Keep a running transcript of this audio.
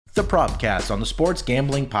The Propcast on the Sports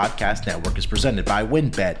Gambling Podcast Network is presented by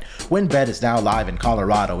WynnBET. WynnBET is now live in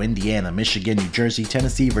Colorado, Indiana, Michigan, New Jersey,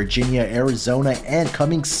 Tennessee, Virginia, Arizona, and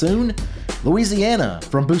coming soon, Louisiana.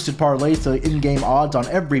 From boosted parlays to in-game odds on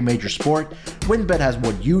every major sport, WynnBET has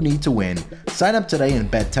what you need to win. Sign up today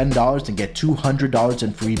and bet $10 and get $200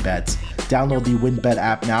 in free bets. Download the WynnBET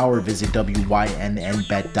app now or visit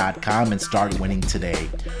wynnbet.com and start winning today.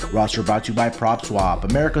 Roster brought to you by PropSwap,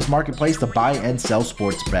 America's marketplace to buy and sell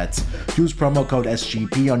sports bets. Use promo code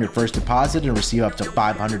SGP on your first deposit and receive up to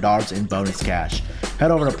 $500 in bonus cash. Head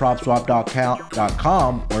over to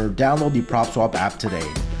PropSwap.com or download the PropSwap app today.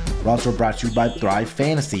 We're also brought to you by Thrive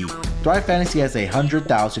Fantasy. Thrive Fantasy has a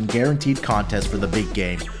 100,000 guaranteed contest for the big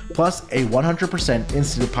game, plus a 100%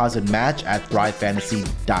 instant deposit match at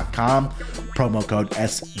thrivefantasy.com. Promo code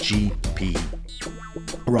SGP.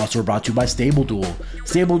 We're also brought to you by StableDuel.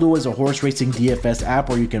 StableDuel is a horse racing DFS app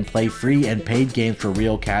where you can play free and paid games for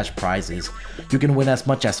real cash prizes. You can win as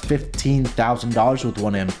much as $15,000 with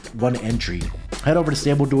one entry. Head over to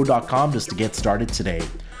StableDuel.com just to get started today.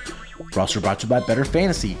 We're also brought to you by Better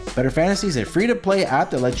Fantasy. Better Fantasy is a free-to-play app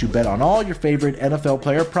that lets you bet on all your favorite NFL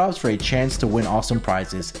player props for a chance to win awesome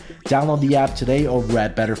prizes. Download the app today over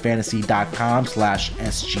at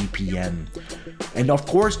betterfantasy.com/SGPN. And of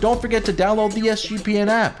course, don't forget to download the SGPN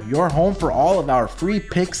app, your home for all of our free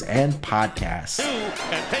picks and podcasts. And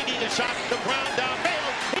taking a shot, the ground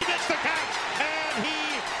downfield. He gets the catch, and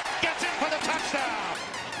he gets in for the touchdown.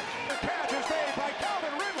 The catch is made by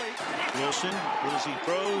Calvin Ridley. Wilson, as he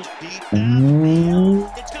throws deep down.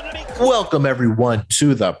 It's going to be Welcome, everyone,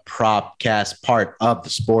 to the Propcast, part of the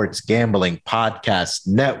Sports Gambling Podcast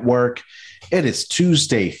Network. It is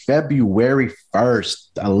Tuesday, February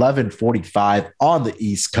 1st, 11:45 on the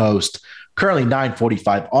East Coast, currently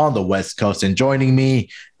 9:45 on the West Coast. And joining me,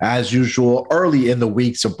 as usual, early in the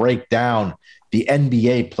week to break down the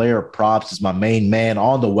NBA player props is my main man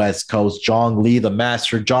on the West Coast, Jong Lee, the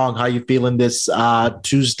master. Jong, how you feeling this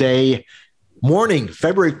Tuesday morning,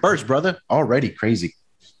 February 1st, brother? Already crazy.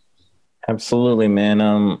 Absolutely,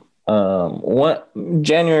 man. What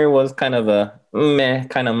January was kind of a meh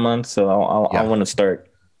kind of month, so I want to start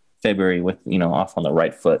February with off on the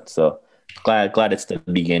right foot. So glad it's the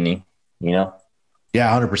beginning. Yeah,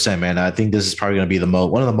 100%, man. I think this is probably going to be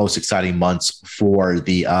one of the most exciting months for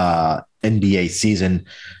the NBA season.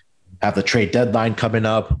 Have the trade deadline coming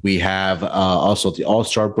up. We have also the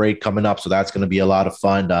All-Star break coming up, so that's going to be a lot of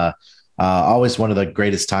fun. Always one of the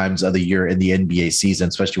greatest times of the year in the NBA season,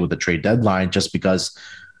 especially with the trade deadline, just because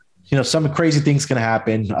some crazy things can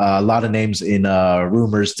happen. A lot of names in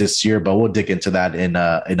rumors this year, but we'll dig into that in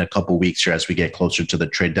a couple weeks here as we get closer to the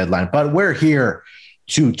trade deadline. But we're here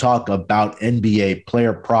to talk about NBA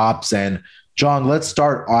player props. And John, let's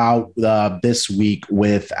start out this week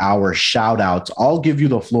with our shout outs. I'll give you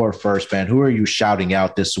the floor first, man. Who are you shouting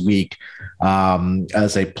out this week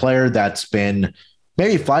as a player that's been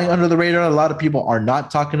maybe flying under the radar? A lot of people are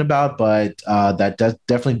not talking about, but that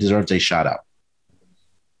definitely deserves a shout out.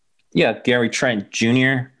 Yeah, Gary Trent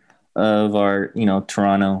Jr. of our,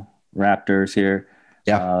 Toronto Raptors here.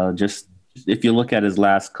 Yeah. Just if you look at his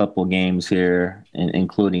last couple games here,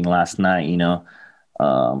 including last night,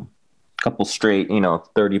 couple straight,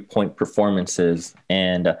 30-point performances.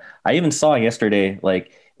 And I even saw yesterday,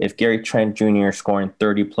 like, if Gary Trent Jr. scoring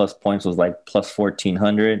 30-plus points was like plus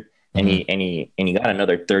 1,400, and he got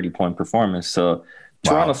another 30-point performance. So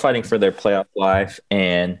Toronto's fighting for their playoff life,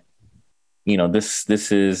 and this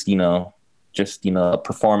is, just, a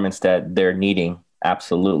performance that they're needing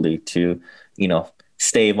absolutely to,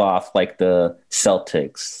 stave off like the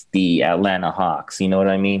Celtics, the Atlanta Hawks, you know what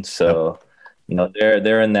I mean? So,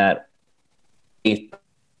 they're in that 8th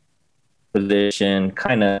position,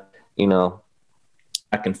 kind of,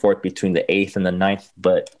 back and forth between the 8th and the 9th.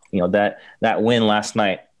 But, that win last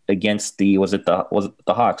night against was it the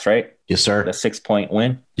Hawks, right? Yes, sir. The 6-point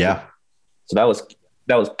win. Yeah. So that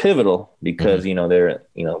was pivotal because, they're,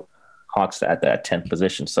 Hawks at that 10th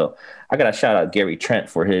position. So I got to shout out Gary Trent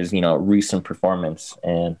for his, recent performance.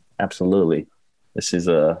 And absolutely, this is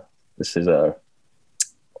a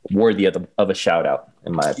worthy of a shout out,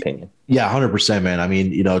 in my opinion. Yeah, 100%, man. I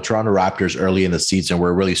mean, Toronto Raptors early in the season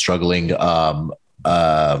were really struggling with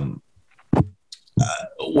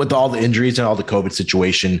all the injuries and all the COVID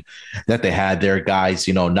situation that they had there, guys,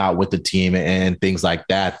 not with the team and things like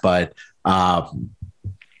that. But,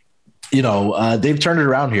 they've turned it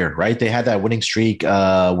around here, right? They had that winning streak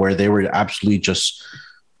where they were absolutely just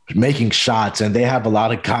making shots, and they have a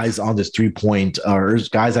lot of guys on this 3-point, or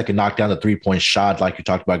guys that can knock down the 3-point shot, like you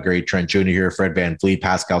talked about Gary Trent Jr. here, Fred VanVleet,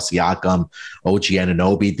 Pascal Siakam, OG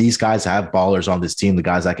Anunoby. These guys have ballers on this team, the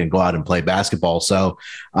guys that can go out and play basketball. So,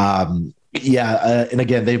 and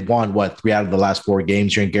again, they've won, 3 out of the last 4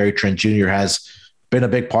 games here, and Gary Trent Jr. has been a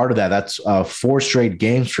big part of that. That's 4 straight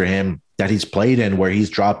games for him that he's played in where he's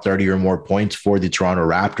dropped 30 or more points for the Toronto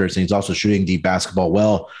Raptors, and he's also shooting the basketball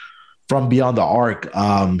well from beyond the arc.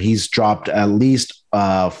 He's dropped at least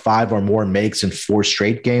 5 or more makes in 4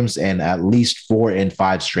 straight games and at least 4 in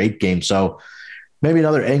 5 straight games. So maybe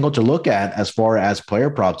another angle to look at as far as player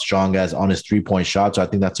props, Strong, as on his 3-point shot. So I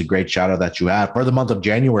think that's a great shout out that you have. For the month of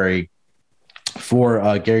January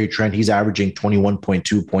for Gary Trent, he's averaging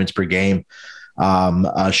 21.2 points per game,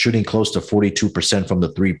 shooting close to 42% from the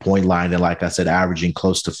 3-point line. And like I said, averaging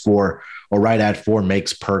close to 4 or right at 4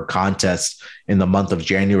 makes per contest in the month of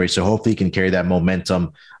January. So hopefully he can carry that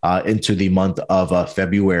momentum into the month of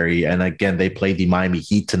February. And again, they play the Miami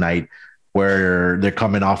Heat tonight, where they're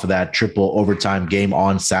coming off of that triple overtime game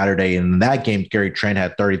on Saturday. And in that game, Gary Trent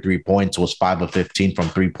had 33 points, was 5 of 15 from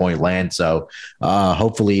 3-point land. So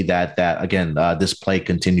hopefully that again, this play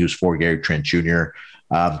continues for Gary Trent Jr.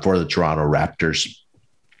 For the Toronto Raptors.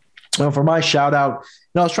 Well, for my shout out,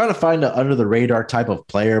 I was trying to find an under the radar type of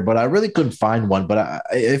player, but I really couldn't find one. But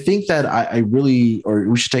I think that I really, or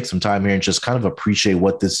we should take some time here and just kind of appreciate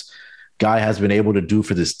what this guy has been able to do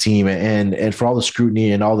for this team, and for all the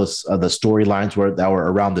scrutiny and all this the storylines that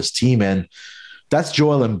were around this team. And that's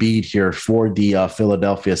Joel Embiid here for the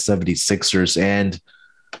Philadelphia 76ers. And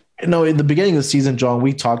in the beginning of the season, John,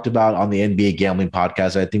 we talked about on the NBA Gambling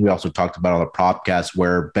Podcast, I think we also talked about on the Propcast,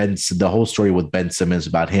 where the whole story with Ben Simmons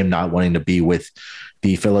about him not wanting to be with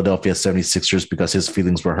the Philadelphia 76ers because his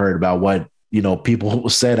feelings were hurt about what, people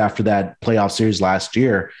said after that playoff series last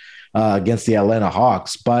year against the Atlanta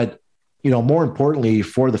Hawks. But, more importantly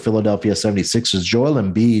for the Philadelphia 76ers, Joel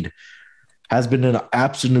Embiid has been an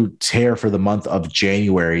absolute tear for the month of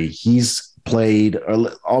January. He's played,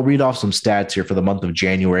 I'll read off some stats here for the month of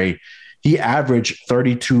January. He averaged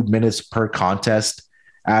 32 minutes per contest,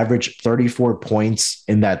 averaged 34 points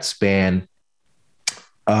in that span,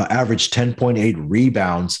 averaged 10.8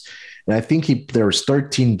 rebounds. And I think there was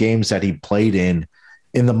 13 games that he played in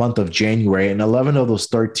the month of January. And 11 of those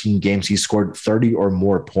 13 games, he scored 30 or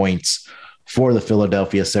more points for the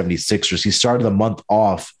Philadelphia 76ers. He started the month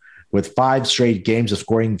off with 5 straight games of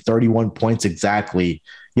scoring 31 points exactly.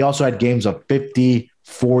 He also had games of 50,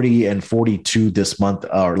 40, and 42 this month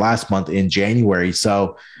or last month in January.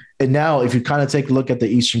 So, and now if you kind of take a look at the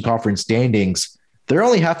Eastern Conference standings, they're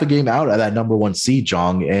only half a game out of that number 1 seed,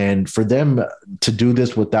 Jong. And for them to do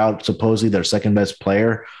this without supposedly their second best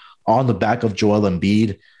player on the back of Joel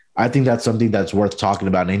Embiid, I think that's something that's worth talking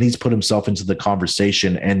about. And he's put himself into the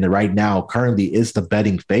conversation, and right now currently is the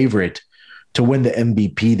betting favorite to win the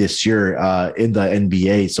MVP this year in the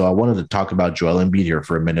NBA. So I wanted to talk about Joel Embiid here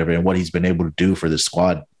for a minute and what he's been able to do for this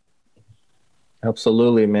squad.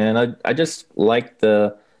 Absolutely, man. I just like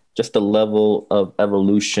the level of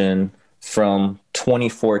evolution from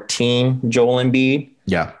 2014 Joel Embiid.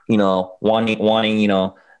 Yeah. Wanting,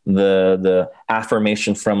 the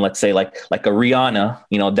affirmation from, let's say, like a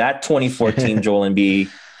Rihanna, that 2014 Joel Embiid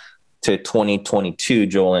to 2022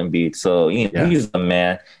 Joel Embiid. So, he's the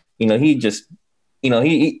man. He just, he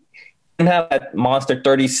didn't have that monster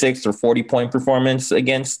 36 or 40 point performance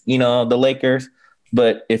against, the Lakers.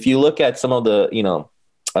 But if you look at some of the,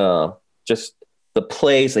 just the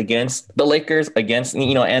plays against the Lakers, against,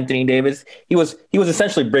 Anthony Davis, he was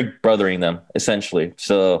essentially big brothering them, essentially.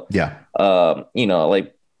 So, yeah,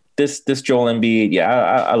 like this Joel Embiid. Yeah,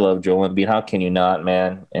 I love Joel Embiid. How can you not,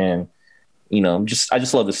 man? And, I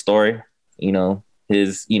just love the story,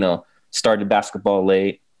 his, started basketball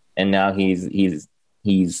late. And now he's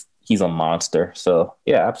a monster. So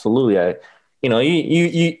yeah, absolutely. This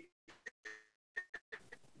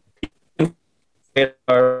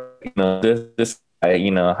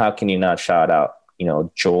guy, how can you not shout out,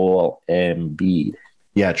 Joel Embiid?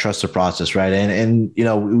 Yeah, trust the process, right? And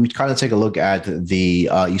we kind of take a look at the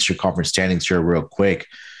Eastern Conference standings here real quick.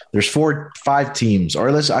 There's 5 teams, or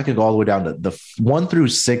I could go all the way down to the 1 through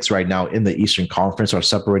 6 right now in the Eastern Conference are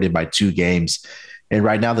separated by 2 games. And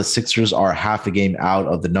right now, the Sixers are half a game out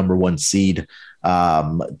of the number 1 seed.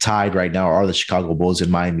 Tied right now are the Chicago Bulls and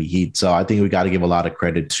Miami Heat. So I think we got to give a lot of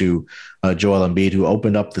credit to Joel Embiid, who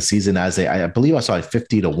opened up the season as I believe I saw a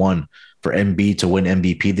 50-1 for Embiid to win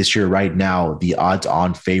MVP this year. Right now, the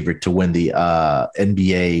odds-on favorite to win the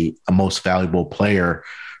NBA Most Valuable Player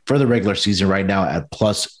for the regular season right now at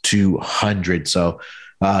plus 200. So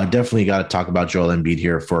Definitely got to talk about Joel Embiid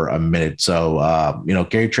here for a minute. So,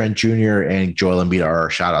 Gary Trent Jr. and Joel Embiid are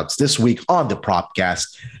our shout outs this week on the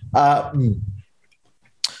Propcast.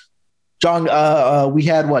 John, we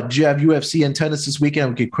had Did you have UFC and tennis this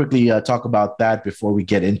weekend? We could quickly talk about that before we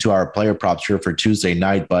get into our player props here for Tuesday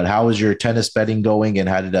night. But how is your tennis betting going, and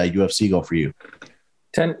how did UFC go for you?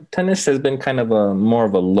 Tennis has been kind of more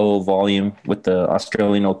of a low volume with the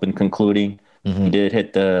Australian Open concluding. Mm-hmm. He did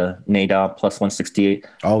hit the Nadal plus 168.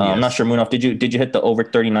 Oh, yes. I'm not sure, Munaf, did you hit the over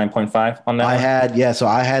 39.5 on that? I had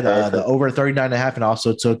the over 39.5, and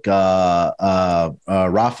also took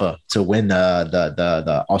Rafa to win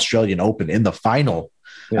the Australian Open in the final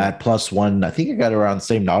at plus one. I think I got around the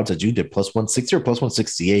same odds as you did, plus 160 or plus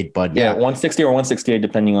 168. But 160 or 168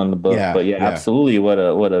 depending on the book. Yeah, but absolutely, what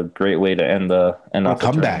a great way to end off the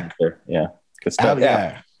comeback. Yeah, good stuff.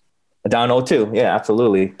 Down 0-2. Yeah,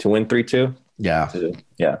 absolutely, to win 3-2. Yeah.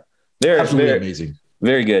 Very amazing.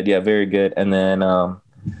 Very good. Yeah, very good. And then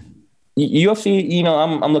UFC,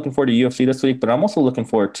 I'm looking forward to UFC this week, but I'm also looking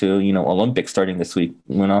forward to, Olympics starting this week,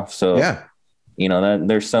 So, that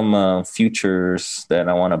there's some futures that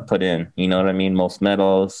I want to put in, you know what I mean? Most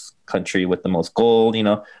medals, country with the most gold,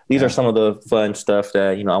 these are some of the fun stuff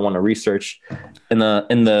that, I want to research in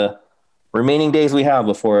the remaining days we have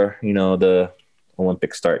before, the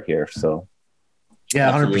Olympics start here. So,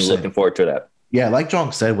 100%. Looking forward to that. Yeah, like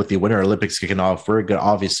John said, with the Winter Olympics kicking off, we're good.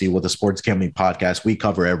 Obviously, with the Sports Gambling Podcast, we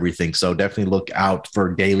cover everything. So definitely look out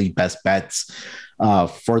for daily best bets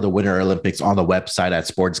for the Winter Olympics on the website at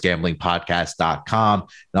sportsgamblingpodcast.com.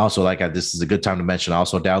 And also, this is a good time to mention,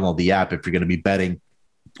 also download the app if you're going to be betting.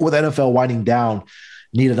 With NFL winding down,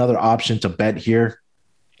 need another option to bet here.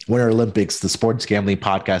 Winter Olympics, the Sports Gambling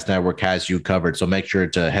Podcast Network has you covered. So make sure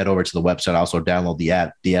to head over to the website. Also download the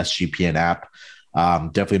app, the SGPN app.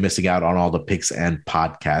 Definitely missing out on all the picks and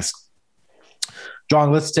podcasts.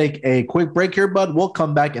 John, let's take a quick break here, bud. We'll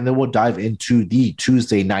come back and then we'll dive into the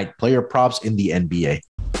Tuesday night player props in the NBA.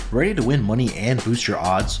 Ready to win money and boost your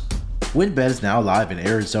odds? WynnBET is now live in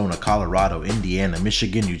Arizona, Colorado, Indiana,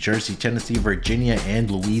 Michigan, New Jersey, Tennessee, Virginia,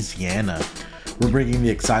 and Louisiana. We're bringing the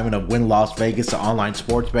excitement of Wynn Las Vegas to online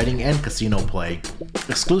sports betting and casino play.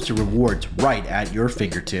 Exclusive rewards right at your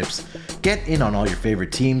fingertips. Get in on all your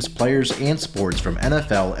favorite teams, players, and sports from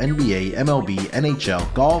NFL, NBA, MLB,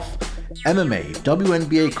 NHL, golf, MMA,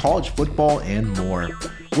 WNBA, college football, and more.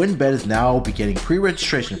 WynnBET is now beginning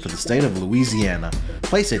pre-registration for the state of Louisiana.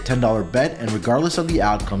 Place a $10 bet, and regardless of the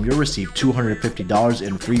outcome, you'll receive $250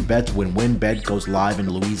 in free bets when WynnBET goes live in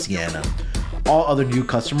Louisiana. All other new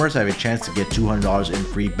customers have a chance to get $200 in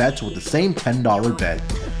free bets with the same $10 bet.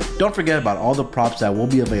 Don't forget about all the props that will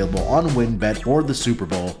be available on WynnBET for the Super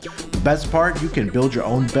Bowl. The best part, you can build your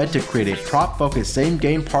own bet to create a prop-focused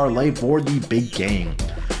same-game parlay for the big game.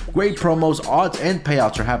 Great promos, odds, and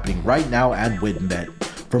payouts are happening right now at WynnBET.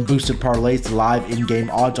 From boosted parlays to live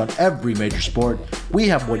in-game odds on every major sport, we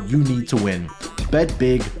have what you need to win. Bet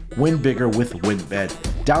big, win bigger with WynnBET.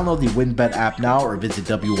 Download the WynnBET app now or visit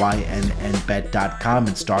wynnbet.com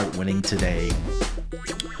and start winning today.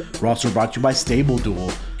 We're also brought to you by Stable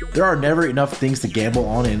Duel. There are never enough things to gamble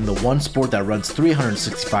on, and the one sport that runs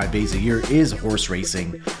 365 days a year is horse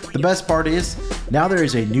racing. The best part is, now there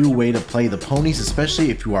is a new way to play the ponies,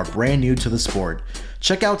 especially if you are brand new to the sport.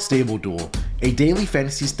 Check out Stable Duel, a daily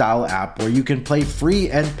fantasy style app where you can play free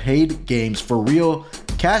and paid games for real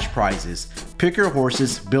cash prizes. Pick your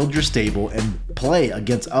horses, build your stable, and play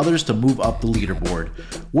against others to move up the leaderboard.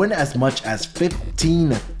 Win as much as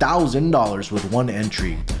 $15,000 with one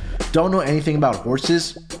entry. Don't know anything about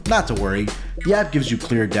horses? Not to worry. The app gives you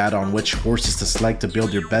clear data on which horses to select to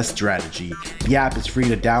build your best strategy. The app is free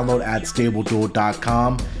to download at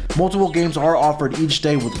StableDuel.com. Multiple games are offered each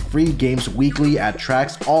day with free games weekly at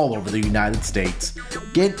tracks all over the United States.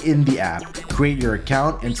 Get in the app, create your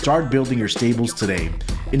account, and start building your stables today.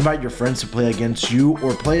 Invite your friends to play against you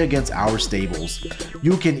or play against our stables.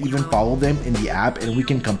 You can even follow them in the app and we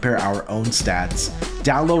can compare our own stats.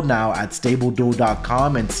 Download now at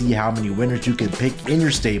StableDuel.com and see how many winners you can pick in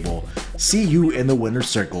your stable. See you in the winner's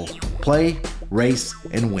circle. Play, race,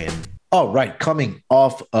 and win. All right, coming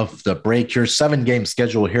off of the break here, 7-game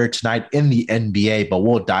schedule here tonight in the NBA, but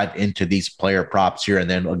we'll dive into these player props here. And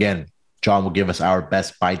then again, John will give us our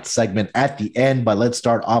best bite segment at the end, but let's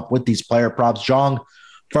start off with these player props. John,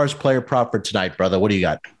 first player prop for tonight, brother. What do you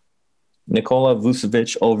got? Nikola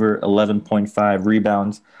Vucevic over 11.5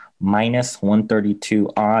 rebounds, minus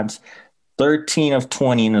 132 odds. 13 of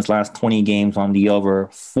 20 in his last 20 games on the over.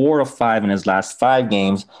 4 of 5 in his last 5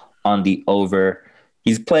 games on the over.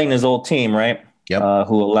 He's playing his old team, right? Yep.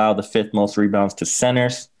 Who allow the 5th most rebounds to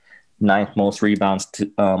centers, 9th most rebounds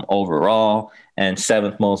to overall, and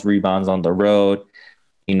 7th most rebounds on the road.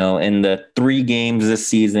 In the 3 games this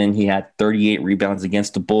season, he had 38 rebounds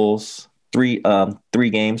against the Bulls. Three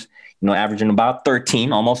games, averaging about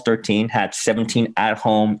 13, almost 13, had 17 at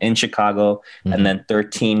home in Chicago, and then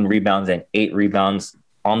 13 rebounds and 8 rebounds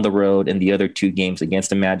on the road in the other 2 games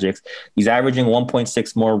against the Magic. He's averaging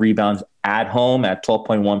 1.6 more rebounds at home at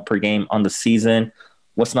 12.1 per game on the season.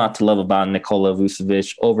 What's not to love about Nikola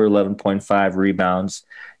Vucevic? Over 11.5 rebounds.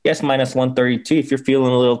 Yes, minus 132. If you're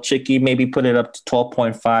feeling a little chicky, maybe put it up to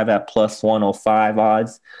 12.5 at plus 105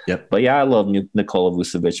 odds. Yep. But yeah, I love Nikola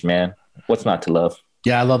Vucevic, man. What's not to love?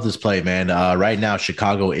 Yeah, I love this play, man. Right now,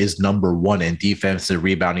 Chicago is number 1 in defensive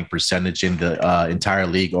rebounding percentage in the entire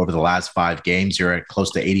league over the last 5 games. You're at close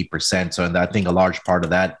to 80%. So I think a large part of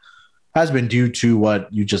that has been due to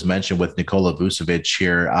what you just mentioned with Nikola Vucevic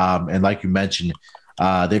here. And like you mentioned,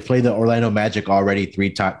 they played the Orlando Magic already 3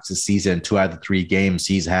 times this season. 2 out of the 3 games,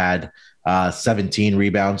 he's had 17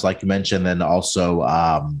 rebounds, like you mentioned, and also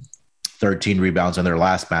 13 rebounds in their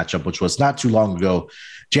last matchup, which was not too long ago.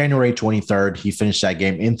 January 23rd, he finished that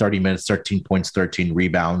game in 30 minutes, 13 points, 13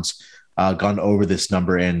 rebounds, gone over this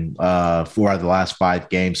number in 4 out of the last 5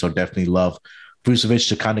 games. So definitely love Vucevic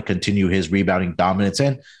to kind of continue his rebounding dominance.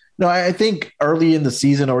 And I think early in the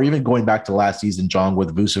season, or even going back to last season, John,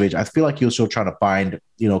 with Vucevic, I feel like he was still trying to find,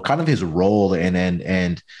 kind of his role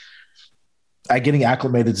and getting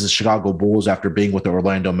acclimated to the Chicago Bulls after being with the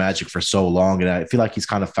Orlando Magic for so long. And I feel like he's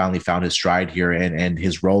kind of finally found his stride here and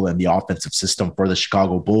his role in the offensive system for the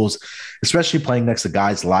Chicago Bulls, especially playing next to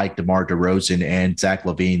guys like DeMar DeRozan and Zach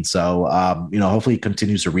LaVine. So, hopefully he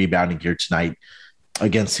continues the rebounding here tonight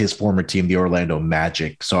against his former team, the Orlando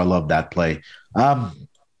Magic. So I love that play.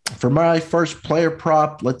 For my first player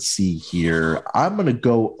prop, let's see here. I'm going to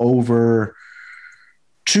go over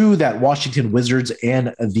to that Washington Wizards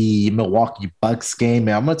and the Milwaukee Bucks game.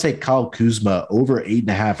 And I'm going to take Kyle Kuzma over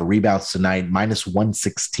 8.5 rebounds tonight, minus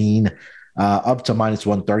 116 up to minus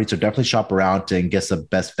 130. So definitely shop around and get the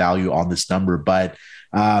best value on this number. But,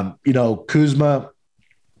 Kuzma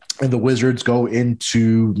and the Wizards go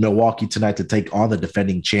into Milwaukee tonight to take on the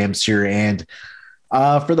defending champs here. And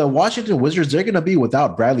for the Washington Wizards, they're going to be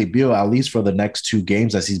without Bradley Beal, at least for the next 2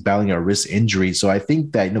 games, as he's battling a wrist injury. So I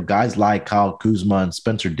think that, guys like Kyle Kuzma and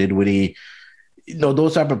Spencer Dinwiddie,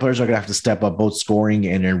 those type of players are going to have to step up both scoring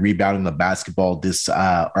and rebounding the basketball this, or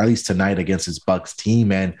at least tonight against his Bucks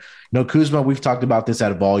team. And, Kuzma, we've talked about this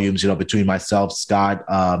at volumes, between myself, Scott,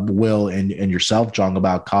 Will, and yourself, John,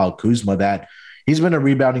 about Kyle Kuzma, that he's been a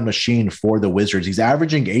rebounding machine for the Wizards. He's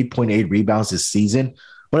averaging 8.8 rebounds this season.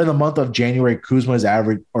 But in the month of January, Kuzma has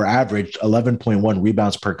averaged 11.1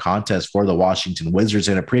 rebounds per contest for the Washington Wizards.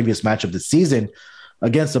 In a previous matchup this season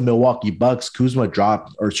against the Milwaukee Bucks, Kuzma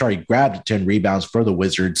grabbed 10 rebounds for the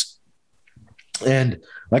Wizards. And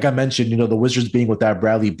like I mentioned, the Wizards being without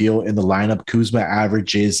Bradley Beal in the lineup, Kuzma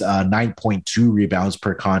averages 9.2 rebounds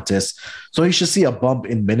per contest. So he should see a bump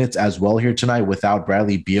in minutes as well here tonight without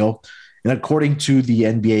Bradley Beal. And according to the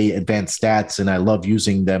NBA advanced stats, and I love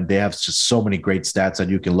using them, they have just so many great stats that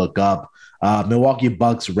you can look up. Milwaukee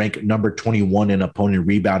Bucks rank number 21 in opponent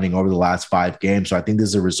rebounding over the last 5 games. So I think this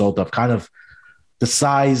is a result of kind of the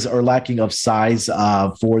size or lacking of size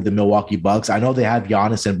for the Milwaukee Bucks. I know they have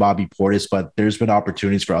Giannis and Bobby Portis, but there's been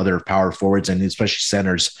opportunities for other power forwards and especially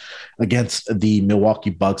centers against the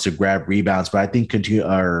Milwaukee Bucks to grab rebounds. But I think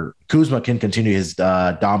Kuzma can continue his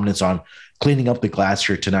dominance on cleaning up the glass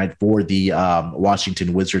here tonight for the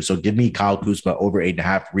Washington Wizards. So give me Kyle Kuzma over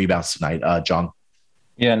 8.5 rebounds tonight, John.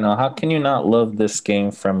 Yeah, no, how can you not love this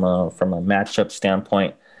game from a matchup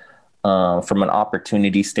standpoint, from an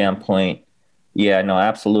opportunity standpoint? Yeah, no,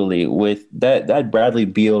 absolutely. With that Bradley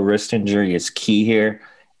Beal wrist injury is key here.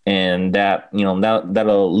 And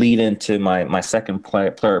that'll lead into my second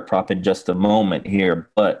player prop in just a moment here.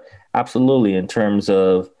 But absolutely, in terms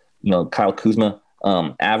of, Kyle Kuzma,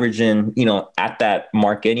 averaging, at that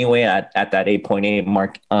mark anyway, at that 8.8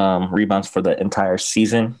 mark rebounds for the entire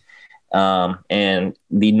season. And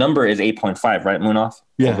the number is 8.5, right, Munoz?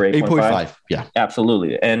 Yeah, 8.5. Yeah,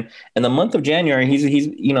 absolutely. And in the month of January,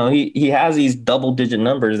 he has these double-digit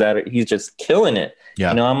numbers that he's just killing it.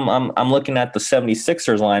 Yeah. I'm looking at the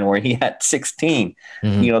 76ers line where he had 16.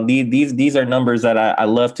 Mm-hmm. These are numbers that I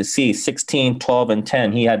love to see. 16, 12, and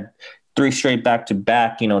 10. He had 3 straight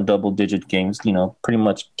back-to-back, double-digit games, pretty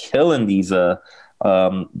much killing these the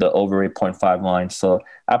over 8.5 line. So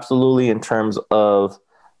absolutely, in terms of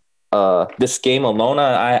this game alone,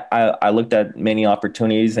 I looked at many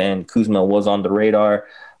opportunities and Kuzma was on the radar.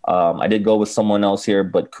 I did go with someone else here,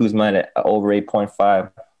 but Kuzma at over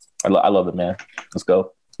 8.5. I love it, man. Let's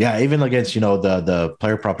go. Yeah, even against, the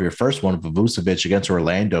player prop, your first one, Vucevic against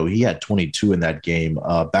Orlando, he had 22 in that game,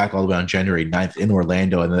 back all the way on January 9th in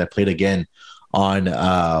Orlando. And then they played again on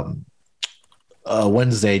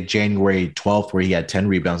Wednesday, January 12th, where he had 10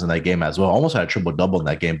 rebounds in that game as well. Almost had a triple-double in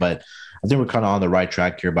that game. But I think we're kind of on the right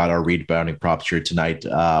track here about our rebounding props here tonight,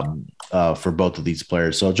 for both of these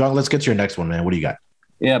players. So, John, let's get to your next one, man. What do you got?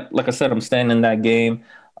 Yeah, like I said, I'm staying in that game.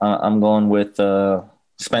 I'm going with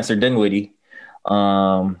Spencer Dinwiddie.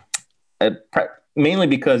 Mainly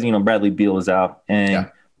because, Bradley Beal is out. And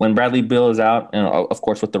when Bradley Beal is out, and of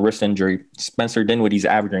course with the wrist injury, Spencer Dinwiddie's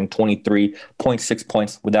averaging 23.6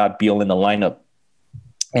 points without Beal in the lineup.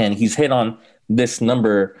 And he's hit on this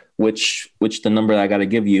number, which the number that I got to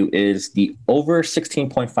give you is the over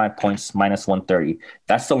 16.5 points minus 130.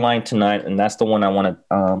 That's the line tonight, and that's the one I want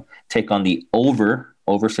to take on the over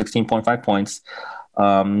 16.5 points.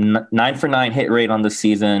 9 for 9 hit rate on the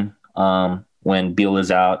season when Beal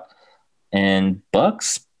is out. And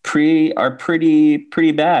Bucks are pretty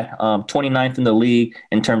bad. 29th in the league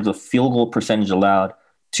in terms of field goal percentage allowed.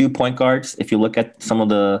 2 point guards. If you look at some of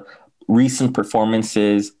the recent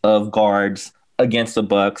performances of guards against the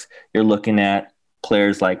Bucks, you're looking at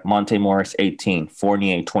players like Monte Morris 18,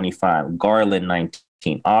 Fournier 25, Garland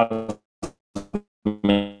 19,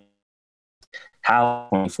 Howell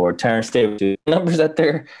 24, Terrence Davis, numbers that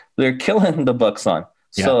they're killing the Bucks on.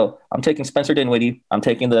 Yeah. So I'm taking Spencer Dinwiddie. I'm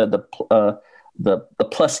taking the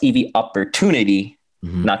plus EV opportunity,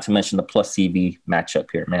 not to mention the plus EV matchup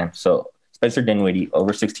here, man. So Spencer Dinwiddie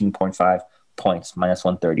over 16.5 points minus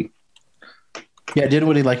 130. Yeah,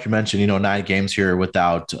 Dinwiddie, like you mentioned, 9 games here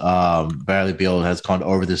without Bradley Beal has gone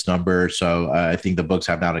over this number. So I think the books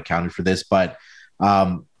have not accounted for this. But,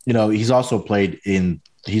 he's also played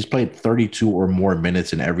 32 or more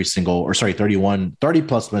minutes in 30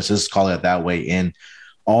 plus minutes, let's call it that way, in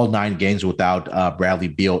all 9 games without Bradley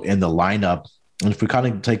Beal in the lineup. And if we kind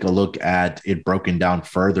of take a look at it broken down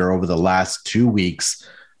further over the last 2 weeks,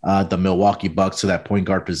 the Milwaukee Bucks to that point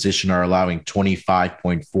guard position are allowing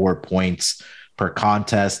 25.4 points per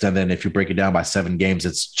contest. And then if you break it down by 7 games,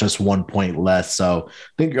 it's just 1 point less. So I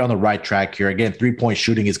think you're on the right track here. Again, 3-point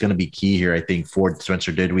shooting is going to be key here, I think, for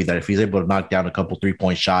Spencer Dinwiddie, that if he's able to knock down a couple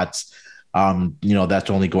 3-point shots, that's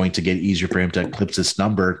only going to get easier for him to eclipse this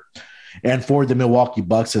number. And for the Milwaukee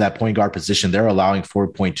Bucks to that point guard position, they're allowing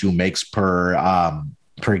 4.2 makes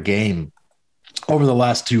per game over the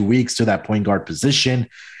last 2 weeks to that point guard position.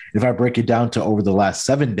 If I break it down to over the last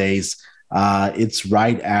 7 days, it's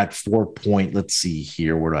right at 4. Let's see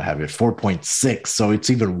here. Where do I have it? 4.6. So it's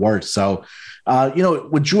even worse. So,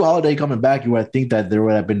 with Jrue Holiday coming back, you would think that there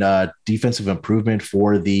would have been a defensive improvement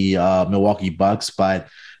for the Milwaukee Bucks, but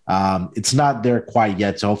it's not there quite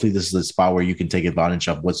yet. So hopefully this is a spot where you can take advantage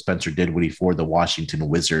of what Spencer Dinwiddie for the Washington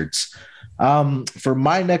Wizards. For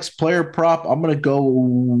my next player prop, I'm going to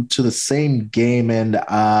go to the same game and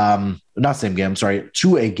not same game. I'm sorry,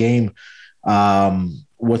 to a game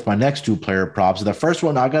with my next 2 player props. The first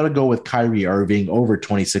one, I got to go with Kyrie Irving over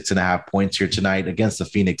 26.5 points here tonight against the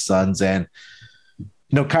Phoenix Suns. And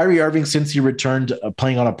Kyrie Irving, since he returned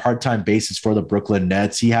playing on a part-time basis for the Brooklyn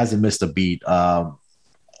Nets, he hasn't missed a beat.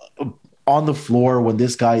 On the floor, when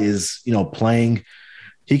this guy is, playing,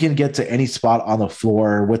 he can get to any spot on the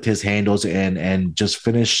floor with his handles and just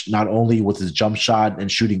finish not only with his jump shot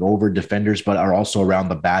and shooting over defenders, but are also around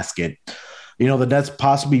the basket. The Nets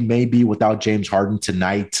possibly may be without James Harden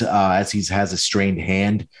tonight as he has a strained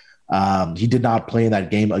hand. He did not play in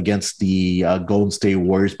that game against the Golden State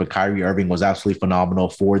Warriors, but Kyrie Irving was absolutely phenomenal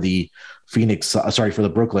for the for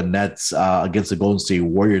the Brooklyn Nets against the Golden State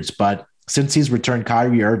Warriors. But since he's returned,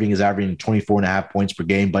 Kyrie Irving is averaging 24.5 points per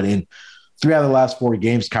game. But in 3 out of the last 4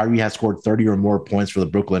 games, Kyrie has scored 30 or more points for the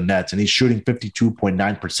Brooklyn Nets, and he's shooting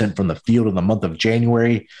 52.9% from the field in the month of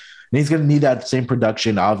January. And he's going to need that same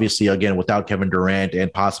production, obviously, again, without Kevin Durant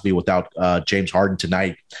and possibly without James Harden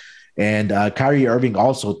tonight. And Kyrie Irving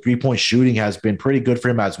also, 3-point shooting has been pretty good for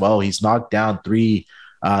him as well. He's knocked down 3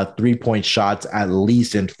 3-point shots at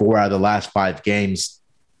least in 4 out of the last 5 games.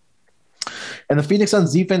 And the Phoenix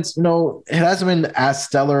Suns defense, it hasn't been as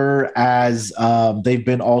stellar as they've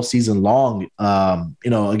been all season long.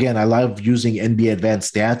 Again, I love using NBA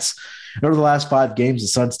advanced stats. Over the last 5 games, the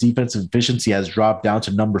Suns' defensive efficiency has dropped down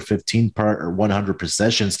to number 15 per 100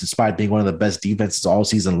 possessions, despite being one of the best defenses all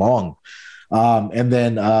season long. And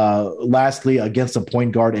then lastly, against the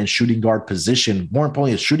point guard and shooting guard position, more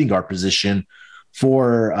importantly, a shooting guard position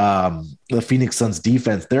for the Phoenix Suns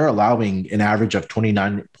defense, they're allowing an average of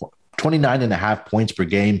 29 29.5 points per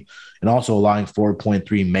game, and also allowing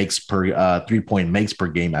 4.3 makes per 3-point makes per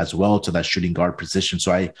game as well to that shooting guard position.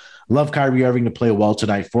 So I love Kyrie Irving to play well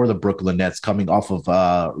tonight for the Brooklyn Nets, coming off of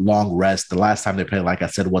long rest. The last time they played, like I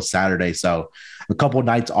said, was Saturday. So a couple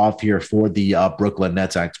nights off here for the Brooklyn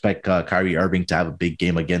Nets. I expect Kyrie Irving to have a big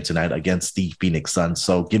game again tonight against the Phoenix Suns.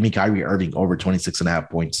 So give me Kyrie Irving over 26.5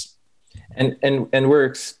 points. And we're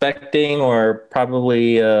expecting, or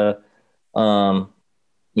probably that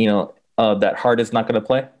Harden's not going to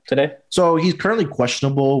play today? So he's currently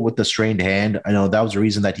questionable with the strained hand. I know that was the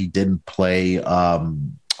reason that he didn't play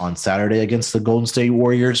on Saturday against the Golden State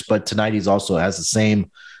Warriors, but tonight he's also has the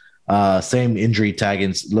same injury tag.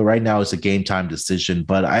 And right now it's a game time decision.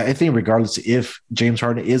 But I think regardless if James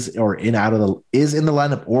Harden is in the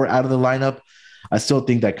lineup or out of the lineup, I still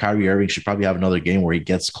think that Kyrie Irving should probably have another game where he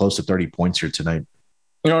gets close to 30 points here tonight.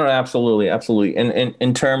 No, absolutely. And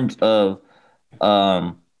in terms of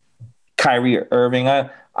Kyrie Irving,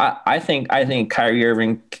 I think Kyrie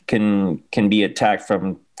Irving can be attacked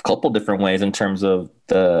from a couple different ways in terms of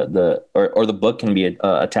the book can be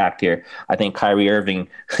attacked here. I think Kyrie Irving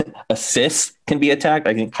assists can be attacked.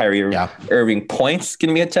 I think Kyrie Irving points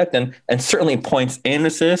can be attacked, and certainly points and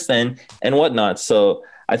assists and whatnot. So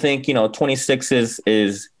I think 26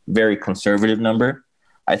 is very conservative number.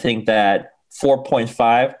 I think that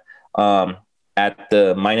 4.5 at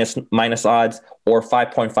the minus odds or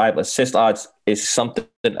 5.5 assist odds is something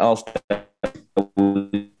else that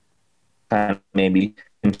we kind of maybe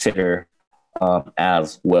consider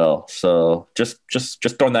as well. So just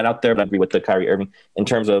throwing that out there. But I agree with the Kyrie Irving in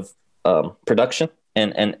terms of production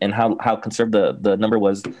and how conservative the number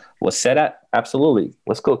was set at. Absolutely,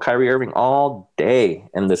 let's go Kyrie Irving all day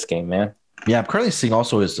in this game, man. Yeah, I'm currently seeing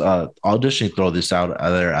also is I'll just throw this out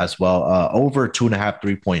there as well. Over 2.5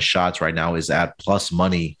 3-point shots right now is at plus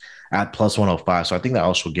money at plus 105. So I think that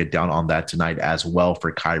also will get down on that tonight as well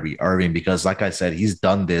for Kyrie Irving, because like I said, he's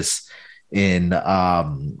done this in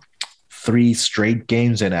 3 straight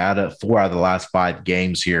games and 4 out of the last 5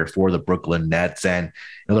 games here for the Brooklyn Nets. And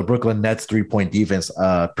the Brooklyn Nets 3-point defense,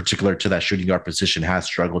 particular to that shooting guard position, has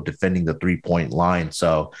struggled defending the 3-point line.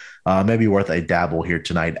 So maybe worth a dabble here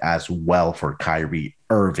tonight as well for Kyrie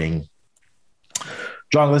Irving.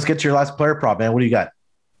 John, let's get to your last player prop, man. What do you got?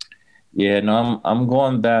 Yeah, no, I'm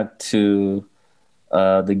going back to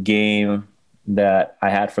the game that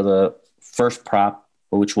I had for the first prop,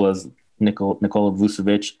 which was Nikola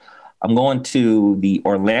Vucevic. I'm going to the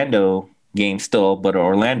Orlando game still, but an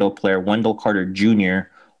Orlando player, Wendell Carter Jr.,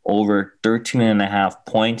 over 13.5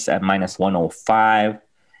 points at minus 105.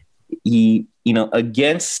 He,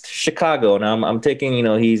 against Chicago. Now I'm taking,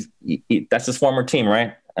 that's his former team,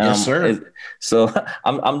 right? Yes, sir. So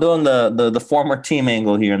I'm doing the former team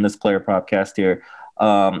angle here in this player podcast here.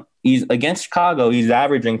 He's against Chicago. He's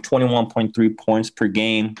averaging 21.3 points per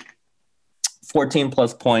game, 14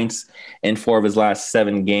 plus points in 4 of his last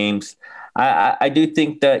 7 games. I do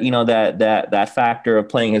think that, that factor of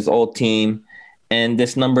playing his old team and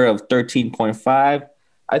this number of 13.5,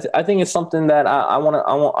 I think it's something that I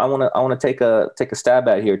want to take a stab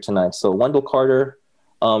at here tonight. So Wendell Carter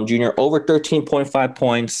Jr. over 13.5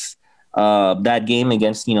 points. That game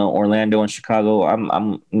against Orlando and Chicago,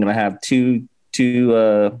 I'm gonna have two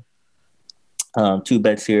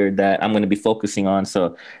bets here that I'm going to be focusing on.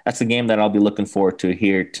 So that's a game that I'll be looking forward to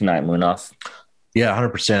here tonight, Munaf. Yeah,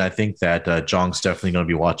 100%. I think that Jong's definitely going to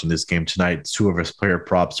be watching this game tonight. 2 of his player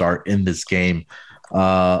props are in this game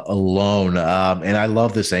alone. And I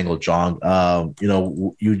love this angle, Jong.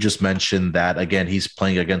 You just mentioned that, again, he's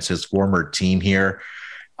playing against his former team here.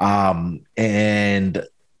 And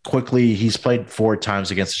quickly, he's played 4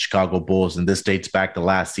 times against the Chicago Bulls, and this dates back to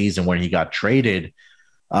last season when he got traded.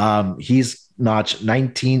 He's notched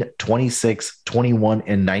 19, 26, 21,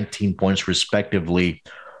 and 19 points respectively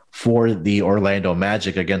for the Orlando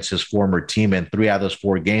Magic against his former team. And 3 out of those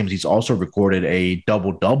 4 games, he's also recorded a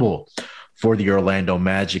double-double for the Orlando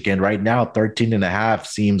Magic. And right now, 13.5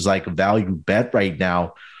 seems like a value bet right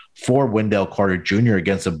now for Wendell Carter Jr.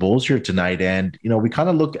 against the Bulls here tonight. And, we kind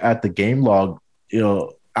of look at the game log,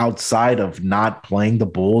 outside of not playing the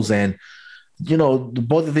Bulls, and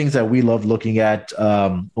both the things that we love looking at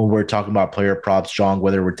when we're talking about player props, John,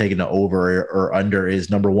 whether we're taking it over or under, is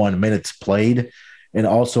number 1, minutes played, and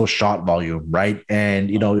also shot volume, right? And,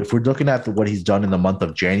 if we're looking at what he's done in the month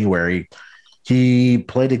of January, he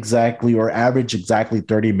played exactly or averaged exactly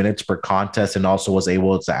 30 minutes per contest, and also was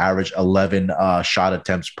able to average 11 shot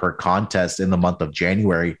attempts per contest in the month of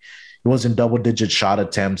January. He was in double-digit shot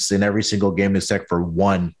attempts in every single game except for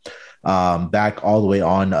 1. back all the way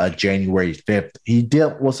on January 5th. He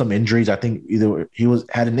dealt with some injuries. I think either he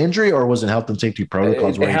had an injury or was in health and safety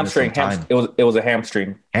protocols where he missed some time. It was a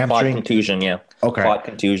hamstring. Quad contusion, yeah. Okay. Quad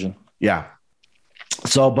contusion. Yeah.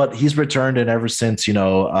 So, but he's returned, and ever since, he's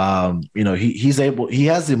more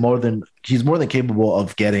than capable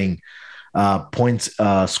of getting points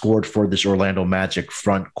scored for this Orlando Magic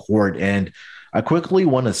front court. And I quickly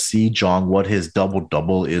want to see, John, what his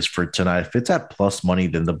double-double is for tonight. If it's at plus money,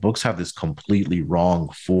 then the books have this completely wrong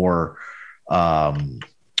for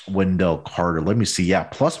Wendell Carter. Let me see. Yeah,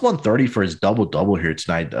 plus 130 for his double-double here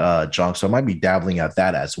tonight, John. So I might be dabbling at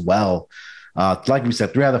that as well. Like we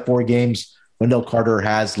said, 3 out of 4 games, Wendell Carter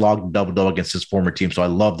has logged a double-double against his former team. So I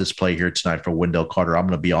love this play here tonight for Wendell Carter. I'm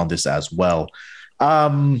going to be on this as well.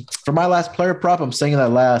 For my last player prop, I'm staying in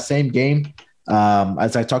that same game.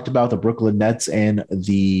 As I talked about the Brooklyn Nets and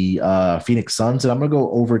the Phoenix Suns, and I'm going to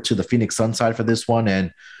go over to the Phoenix Suns side for this one.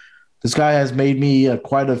 And this guy has made me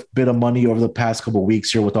quite a bit of money over the past couple of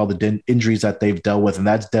weeks here with all the injuries that they've dealt with. And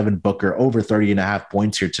that's Devin Booker, over 30.5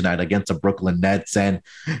 points here tonight against the Brooklyn Nets. And,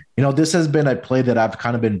 this has been a play that I've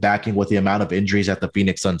kind of been backing with the amount of injuries that the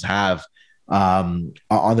Phoenix Suns have on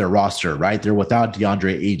their roster, right? They're without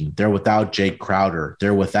DeAndre Ayton. They're without Jake Crowder.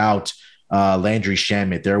 They're without Landry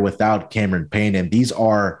Shamet. They're without Cameron Payne. And these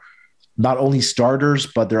are not only starters,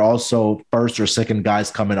 but they're also first or second guys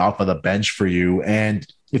coming off of the bench for you. And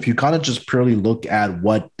if you kind of just purely look at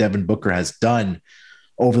what Devin Booker has done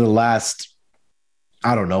over the last,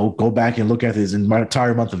 I don't know, go back and look at his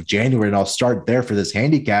entire month of January, and I'll start there for this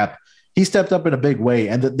handicap. He stepped up in a big way,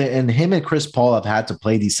 and him and Chris Paul have had to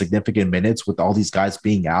play these significant minutes with all these guys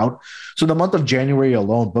being out. So the month of January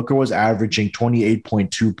alone, Booker was averaging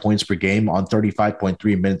 28.2 points per game on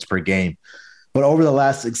 35.3 minutes per game. But over the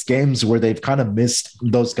last 6 games where they've kind of missed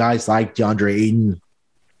those guys like DeAndre Ayton,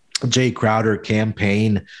 Jay Crowder, Cam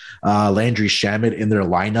Payne, Landry Shamet in their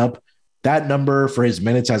lineup, that number for his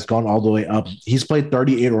minutes has gone all the way up. He's played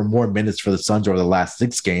 38 or more minutes for the Suns over the last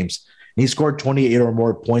 6 games. He scored 28 or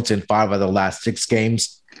more points in 5 of the last 6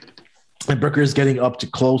 games. And Booker is getting up to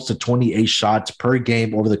close to 28 shots per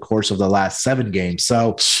game over the course of the last 7 games.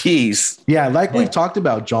 So, jeez. Yeah, like we've talked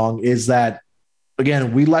about, Jong, is that,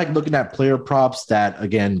 again, we like looking at player props that,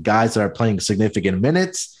 again, guys that are playing significant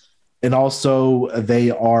minutes, and also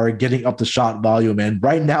they are getting up the shot volume. And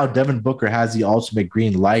right now, Devin Booker has the ultimate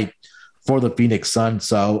green light for the Phoenix Suns.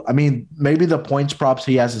 So, I mean, maybe the points props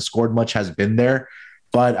he hasn't scored much has been there.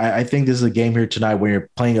 But I think this is a game here tonight where you're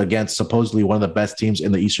playing against supposedly one of the best teams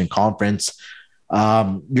in the Eastern Conference.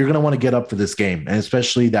 You're going to want to get up for this game. And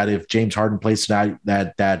especially that if James Harden plays tonight,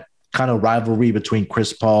 that kind of rivalry between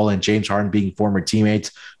Chris Paul and James Harden being former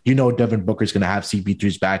teammates, Devin Booker's going to have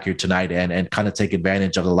CP3's back here tonight and kind of take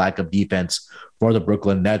advantage of the lack of defense for the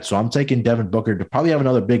Brooklyn Nets. So I'm taking Devin Booker to probably have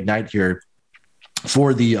another big night here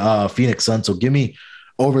for the Phoenix Suns. So give me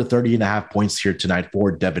over 30.5 points here tonight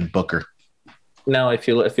for Devin Booker. Now, if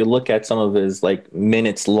you look at some of his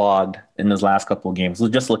minutes logged in his last couple of games,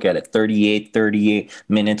 just look at it: 38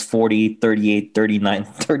 minutes, 40, 38, 39,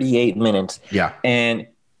 38 minutes. Yeah. And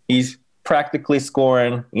he's practically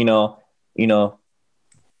scoring,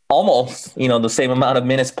 almost, the same amount of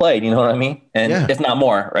minutes played, you know what I mean? And if not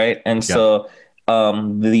more, right? And so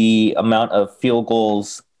the amount of field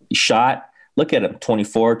goals shot, look at him: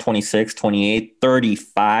 24, 26, 28,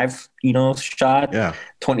 35, shot,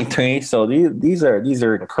 23. So these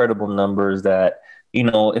are incredible numbers that,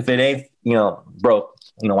 if it ain't, broke,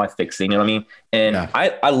 why fix it? You know what I mean? And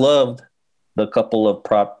I loved the couple of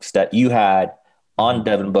props that you had on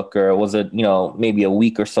Devin Booker. Was it, maybe a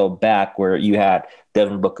week or so back where you had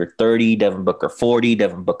Devin Booker 30, Devin Booker 40,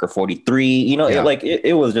 Devin Booker 43,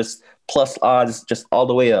 it was just plus odds just all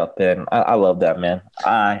the way up. And I love that, man.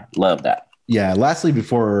 I love that. Yeah. Lastly,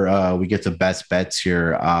 before we get to best bets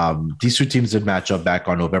here, these 2 teams did match up back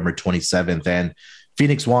on November 27th, and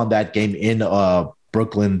Phoenix won that game in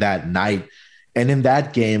Brooklyn that night. And in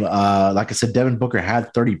that game, like I said, Devin Booker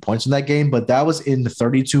had 30 points in that game, but that was in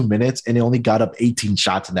 32 minutes, and he only got up 18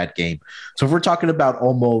 shots in that game. So if we're talking about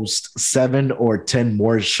almost 7 or 10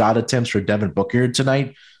 more shot attempts for Devin Booker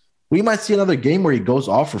tonight, we might see another game where he goes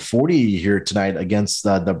off for 40 here tonight against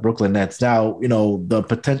the Brooklyn Nets. Now, the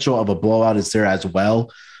potential of a blowout is there as well.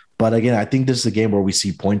 But again, I think this is a game where we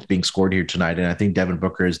see points being scored here tonight. And I think Devin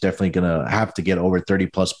Booker is definitely going to have to get over 30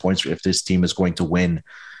 plus points if this team is going to win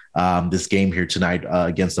this game here tonight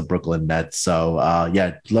against the Brooklyn Nets. So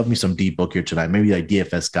love me some D Book here tonight. Maybe a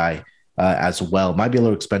DFS guy as well. Might be a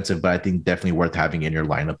little expensive, but I think definitely worth having in your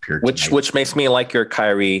lineup here tonight. Which makes me like your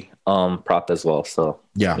Kyrie prop as well. So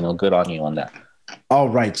good on you on that. All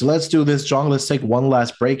right, so let's do this, John. Let's take one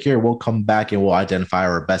last break here. We'll come back and we'll identify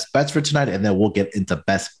our best bets for tonight, and then we'll get into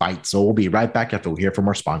best fights. So we'll be right back after we hear from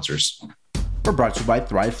our sponsors. We're brought to you by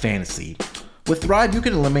Thrive Fantasy. With Thrive, you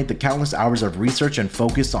can eliminate the countless hours of research and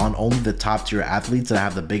focus on only the top-tier athletes that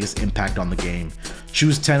have the biggest impact on the game.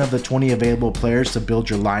 Choose 10 of the 20 available players to build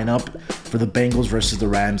your lineup for the Bengals versus the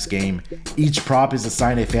Rams game. Each prop is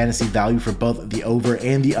assigned a fantasy value for both the over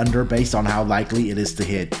and the under based on how likely it is to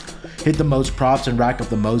hit. Hit the most props and rack up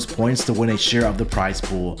the most points to win a share of the prize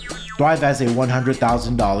pool. Thrive has a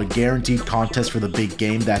 $100,000 guaranteed contest for the big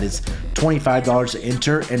game that is $25 to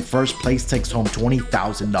enter, and first place takes home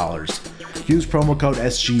 $20,000. Use promo code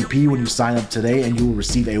SGP when you sign up today and you will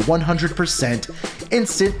receive a 100%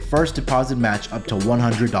 instant first deposit match up to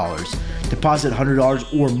 $100. Deposit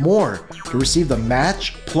 $100 or more to receive the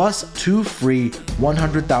match plus 2 free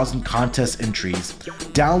 100,000 contest entries.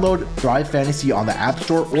 Download Thrive Fantasy on the App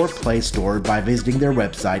Store or Play Store by visiting their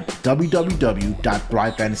website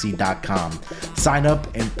www.thrivefantasy.com. Sign up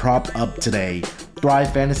and prop up today.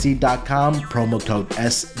 ThriveFantasy.com, promo code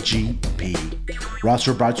SGP.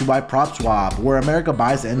 Roster brought to you by PropSwap, where America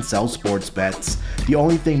buys and sells sports bets. The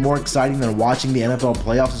only thing more exciting than watching the NFL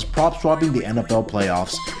playoffs is prop swapping the NFL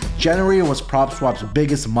playoffs. January was PropSwap's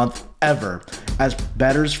biggest month ever, as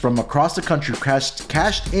bettors from across the country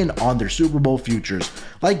cashed in on their Super Bowl futures,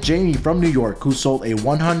 like Jamie from New York, who sold a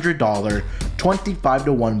 $100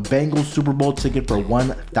 25-1 Bengals Super Bowl ticket for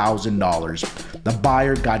 $1,000. The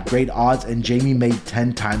buyer got great odds and Jamie made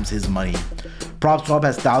 10 times his money. PropSwap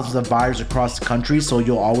has thousands of buyers across the country, so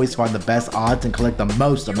you'll always find the best odds and collect the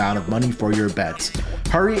most amount of money for your bets.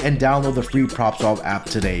 Hurry and download the free PropSwap app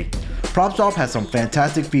today. PropSwap has some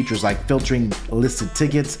fantastic features like filtering listed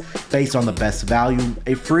tickets based on the best value,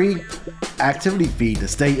 a free activity feed to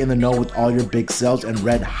stay in the know with all your big sales and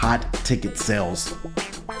red hot ticket sales,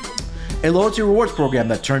 a loyalty rewards program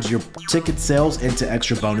that turns your ticket sales into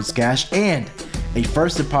extra bonus cash, and a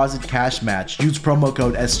first deposit cash match. Use promo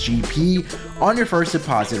code SGP on your first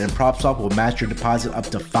deposit and PropSwap will match your deposit up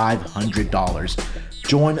to $500.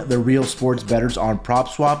 Join the real sports bettors on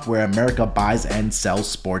PropSwap, where America buys and sells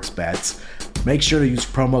sports bets. Make sure to use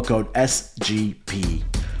promo code SGP.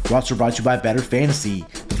 We're also brought to you by Better Fantasy.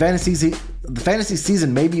 The fantasy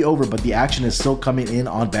season may be over, but the action is still coming in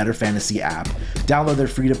on Better Fantasy app. Download their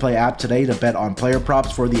free-to-play app today to bet on player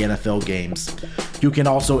props for the NFL games. You can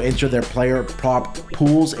also enter their player prop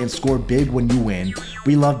pools and score big when you win.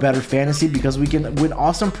 We love Better Fantasy because we can win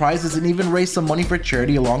awesome prizes and even raise some money for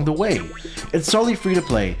charity along the way. It's totally free to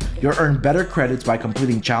play. You'll earn better credits by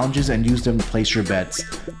completing challenges and use them to place your bets.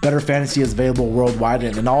 Better Fantasy is available worldwide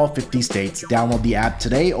and in all 50 states. Download the app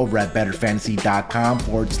today over at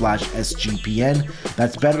betterfantasy.com/SGPN.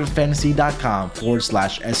 That's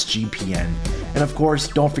betterfantasy.com/SGPN. And of course,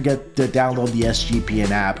 don't forget to download the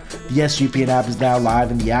SGPN app. The SGPN app is now live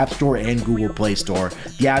in the App Store and Google Play Store.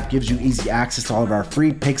 The app gives you easy access to all of our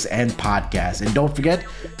free picks and podcasts. And don't forget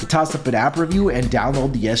to toss up an app review and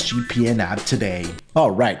download the SGPN app today.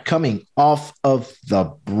 All right, coming off of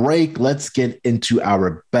the break, let's get into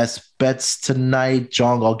our best bets tonight.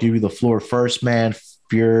 John, I'll give you the floor first, man.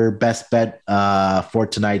 Your best bet for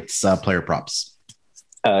tonight's player props.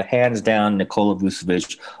 Hands down, Nikola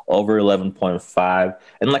Vucevic over 11.5.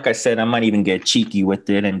 And like I said, I might even get cheeky with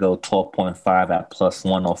it and go 12.5 at plus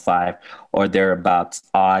 105 or thereabouts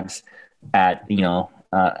odds at,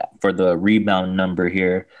 for the rebound number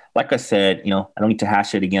here. Like I said, I don't need to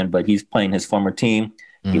hash it again, but he's playing his former team.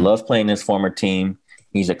 He loves playing his former team.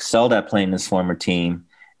 He's excelled at playing his former team.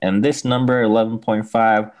 And this number,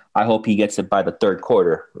 11.5, I hope he gets it by the third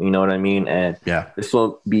quarter. You know what I mean? And this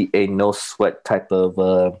will be a no sweat type of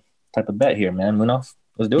bet here, man. Munoz,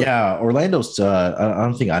 let's do it. Yeah, Orlando's. I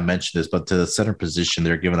don't think I mentioned this, but to the center position,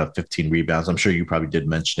 they're giving up 15 rebounds. I'm sure you probably did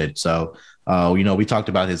mention it. So, we talked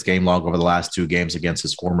about his game log over the last 2 games against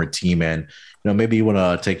his former team, and maybe you want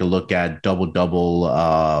to take a look at double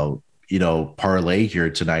parlay here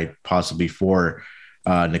tonight, possibly for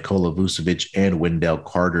Nikola Vucevic and Wendell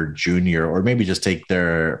Carter Jr., or maybe just take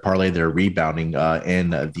their rebounding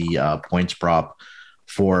and the points prop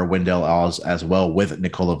for Wendell as well with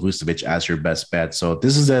Nikola Vucevic as your best bet. So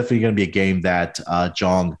this is definitely going to be a game that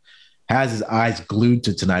Jong has his eyes glued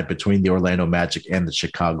to tonight between the Orlando Magic and the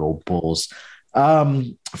Chicago Bulls.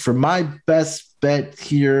 For my best bet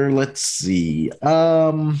here, let's see.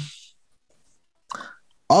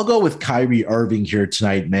 I'll go with Kyrie Irving here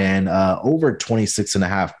tonight, man. Over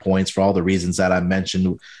 26.5 points for all the reasons that I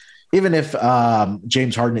mentioned. Even if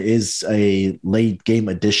James Harden is a late game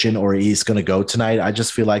addition or he's going to go tonight, I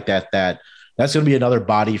just feel like that That's going to be another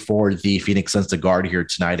body for the Phoenix Suns to guard here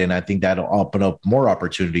tonight. And I think that'll open up more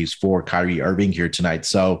opportunities for Kyrie Irving here tonight.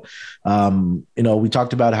 So, we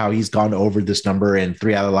talked about how he's gone over this number in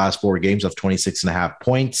 3 out of the last 4 games of 26.5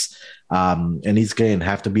 points. And he's going to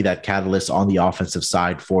have to be that catalyst on the offensive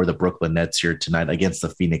side for the Brooklyn Nets here tonight against the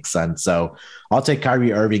Phoenix Suns. So I'll take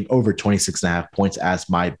Kyrie Irving over 26.5 points as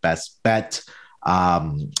my best bet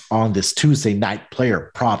on this Tuesday night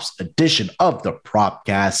player props edition of the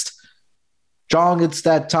Propcast. Jong, it's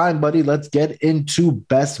that time, buddy. Let's get into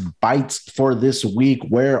best bites for this week.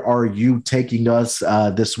 Where are you taking us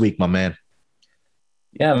this week, my man?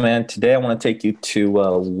 Yeah, man. Today I want to take you to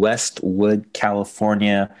Westwood,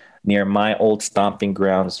 California, near my old stomping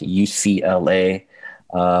grounds, UCLA.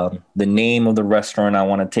 The name of the restaurant I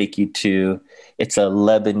want to take you to, it's a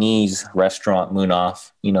Lebanese restaurant,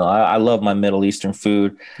 Munaf. I love my Middle Eastern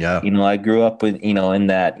food. Yeah. I grew up with, in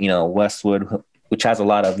that, Westwood, which has a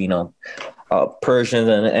lot of, Persian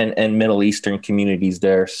and Middle Eastern communities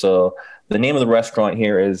there. So the name of the restaurant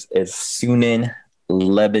here is Sunan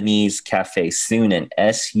Lebanese Cafe. Sunan,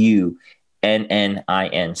 Sunnin,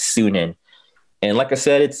 Sunan. And like I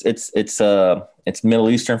said, it's Middle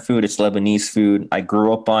Eastern food. It's Lebanese food. I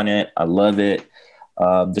grew up on it. I love it.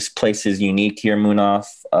 This place is unique here,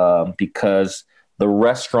 Munaf, because the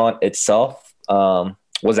restaurant itself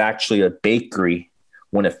was actually a bakery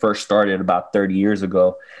when it first started about 30 years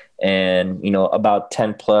ago. And, about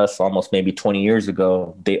 10 plus, almost maybe 20 years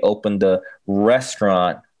ago, they opened the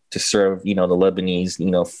restaurant to serve, the Lebanese,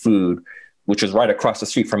 food, which is right across the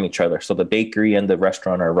street from each other. So the bakery and the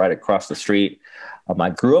restaurant are right across the street.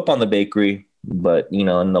 I grew up on the bakery, but, in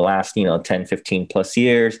the last, 10, 15 plus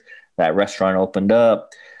years, that restaurant opened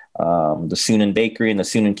up. The Sunan Bakery and the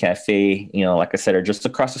Sunan Cafe, like I said, are just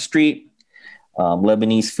across the street.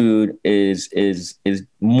 Lebanese food is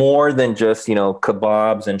more than just,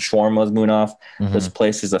 kebabs and shawarmas, Munaf. Mm-hmm. This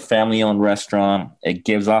place is a family-owned restaurant. It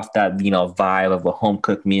gives off that, vibe of a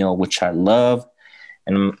home-cooked meal, which I love.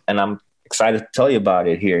 And I'm excited to tell you about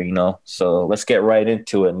it here, So let's get right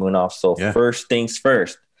into it, Munaf. So First things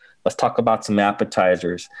first, let's talk about some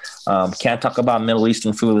appetizers. Can't talk about Middle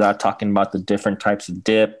Eastern food without talking about the different types of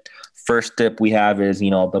dip. First dip we have is,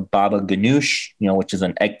 the baba ganoush, which is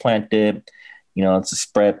an eggplant dip. It's a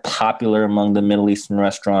spread popular among the Middle Eastern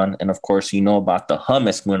restaurant. And of course, about the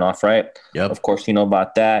hummus, Munaf, right? Yep. Of course,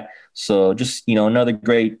 about that. So just, another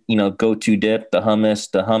great, go-to dip, the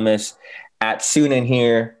hummus at Sunan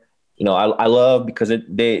here. I love because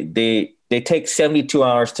they take 72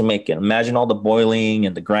 hours to make it. Imagine all the boiling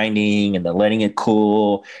and the grinding and the letting it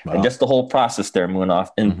cool. Wow. And just the whole process there, Munaf,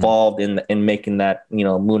 involved in making that,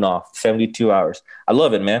 Munaf, 72 hours. I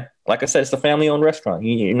love it, man. Like I said, it's a family-owned restaurant.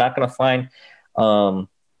 You're not going to find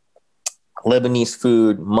Lebanese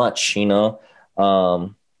food much, and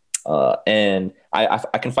I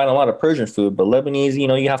can find a lot of Persian food, but Lebanese,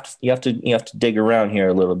 you have to dig around here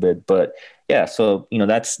a little bit. But yeah, so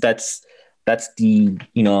that's the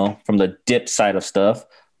from the dip side of stuff.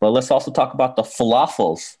 But let's also talk about the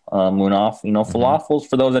falafels, Munaf. Falafels,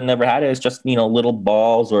 for those that never had it, it's just, little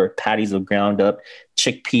balls or patties of ground up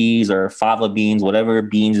chickpeas or fava beans, whatever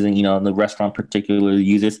beans, the restaurant particularly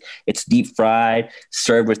uses. It's deep fried,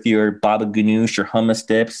 served with your baba ganoush or hummus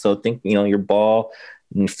dip. So think, your ball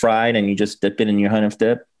fried and you just dip it in your hummus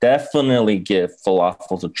dip. Definitely give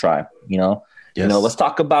falafels a try, Yes. Let's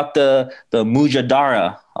talk about the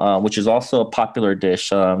mujadara, which is also a popular dish.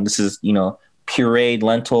 This is, pureed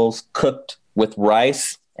lentils cooked with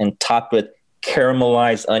rice and topped with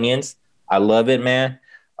caramelized onions. I love it, man.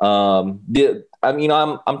 I'm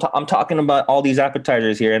talking about all these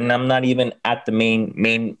appetizers here, and I'm not even at the main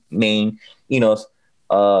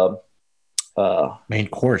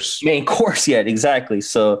course. Main course yet, exactly.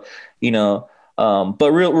 So,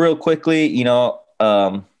 but real quickly,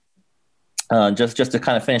 just to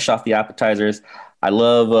kind of finish off the appetizers, I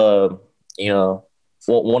love,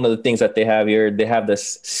 one of the things that they have here, they have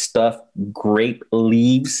this stuffed grape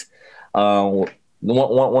leaves. One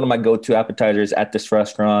of my go-to appetizers at this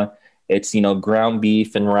restaurant, it's, ground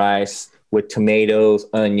beef and rice with tomatoes,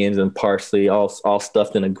 onions, and parsley, all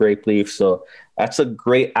stuffed in a grape leaf. So that's a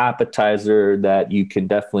great appetizer that you can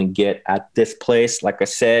definitely get at this place. Like I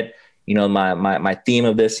said, my theme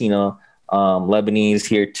of this, Lebanese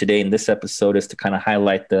here today in this episode is to kind of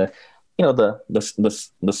highlight the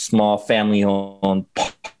small family-owned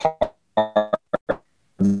part of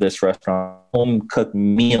this restaurant, home cooked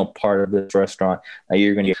meal part of this restaurant that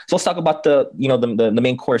you're going to get. So let's talk about the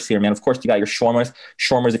main course here, man. Of course, you got your shawarmas.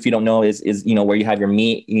 Shawarmas, if you don't know, is where you have your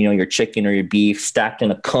meat, your chicken or your beef stacked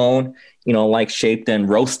in a cone, like shaped and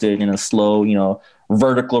roasted in a slow,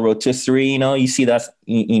 vertical rotisserie. You see that's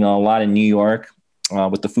a lot in New York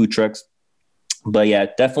with the food trucks. But yeah,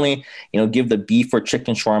 definitely, give the beef or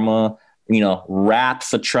chicken shawarma,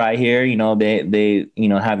 wraps a try here. They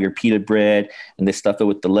have your pita bread and they stuff it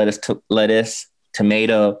with the lettuce,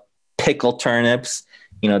 tomato, pickled turnips,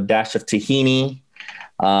 dash of tahini.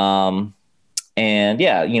 And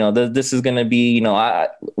yeah, this is going to be,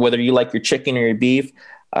 whether you like your chicken or your beef,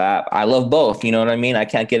 I love both. You know what I mean? I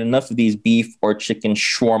can't get enough of these beef or chicken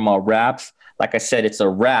shawarma wraps. Like I said, it's a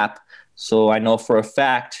wrap. So I know for a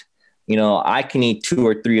fact, I can eat 2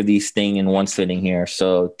 or 3 of these things in one sitting here.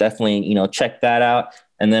 So definitely, check that out.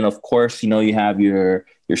 And then of course, you have your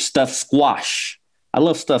stuffed squash. I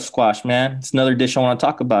love stuffed squash, man. It's another dish I want to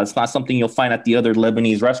talk about. It's not something you'll find at the other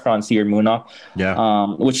Lebanese restaurants here, Muna. Yeah.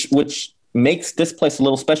 Which makes this place a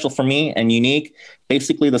little special for me and unique.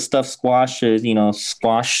 Basically, the stuffed squash is,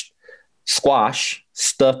 squash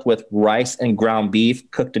stuffed with rice and ground beef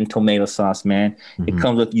cooked in tomato sauce, man. Mm-hmm. It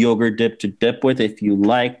comes with yogurt dip to dip with if you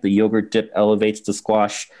like. The yogurt dip elevates the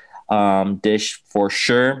squash dish for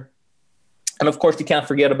sure. And of course, you can't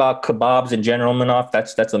forget about kebabs in general, Manoff.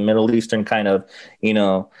 That's a Middle Eastern kind of,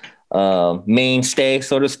 mainstay,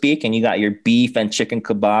 so to speak. And you got your beef and chicken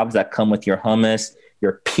kebabs that come with your hummus,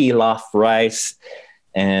 your pilaf rice,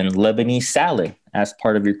 and Lebanese salad as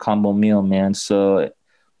part of your combo meal, man. So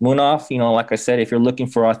Munaf, like I said, if you're looking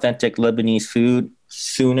for authentic Lebanese food,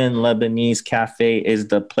 Sunan Lebanese Cafe is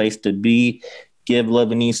the place to be. Give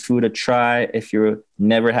Lebanese food a try. If you've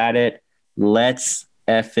never had it, let's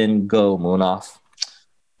effing go, Munaf.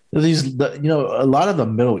 A lot of the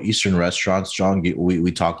Middle Eastern restaurants, John,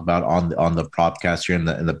 we talk about on the Propcast here in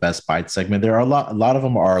the Best Bites segment. There are a lot of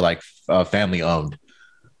them are like family owned.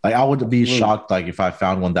 Like I would be shocked like if I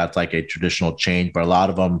found one that's like a traditional chain, but a lot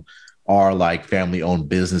of them are like family owned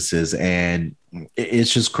businesses, and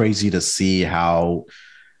it's just crazy to see how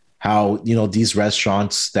these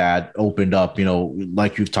restaurants that opened up,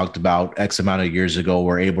 like you've talked about X amount of years ago,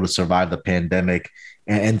 were able to survive the pandemic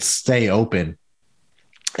and stay open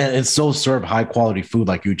and still serve high quality food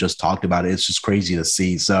like you just talked about. It's just crazy to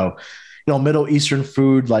see. So, Middle Eastern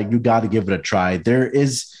food, like you got to give it a try. There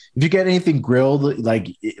is, if you get anything grilled, like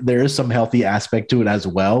there is some healthy aspect to it as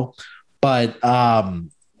well. But,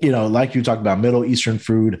 like you talked about, Middle Eastern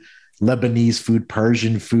food, Lebanese food,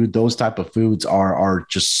 Persian food, those type of foods are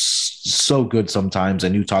just so good sometimes.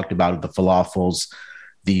 And you talked about it, the falafels,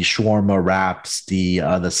 the shawarma wraps, the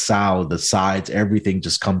salad, the sides, everything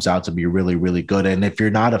just comes out to be really, really good. And if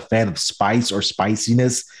you're not a fan of spice or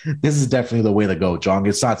spiciness, this is definitely the way to go, John.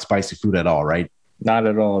 It's not spicy food at all, right? Not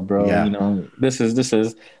at all, bro. Yeah. This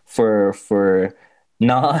is for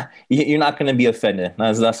nah, you're not going to be offended.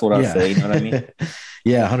 That's what I'll say. You know what I mean?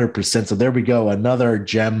 Yeah, 100%. So there we go. Another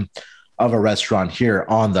gem of a restaurant here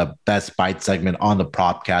on the Best Bite segment on the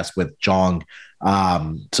Propcast with Jong.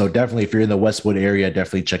 So definitely, if you're in the Westwood area,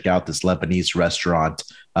 definitely check out this Lebanese restaurant.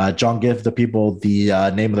 Jong, give the people the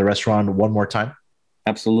name of the restaurant one more time.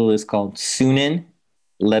 Absolutely. It's called Sunan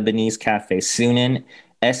Lebanese Cafe. Sunan,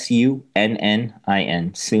 Sunnin,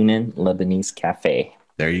 Sunan Lebanese Cafe.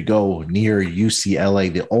 There you go, near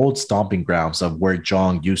UCLA, the old stomping grounds of where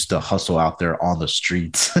Jong used to hustle out there on the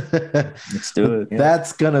streets. Let's do it. Yeah.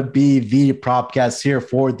 That's going to be the Propcast here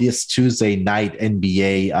for this Tuesday night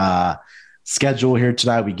NBA schedule here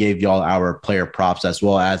tonight. We gave y'all our player props as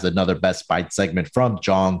well as another Best Bite segment from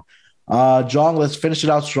Jong. Jong, let's finish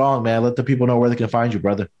it out strong, man. Let the people know where they can find you,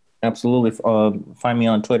 brother. Absolutely. Find me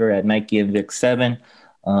on Twitter at Nike and Vic7.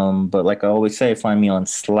 But like I always say, find me on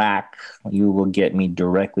Slack. You will get me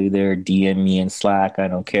directly there. DM me in Slack. I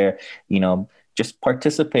don't care. Just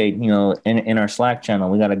participate, in our Slack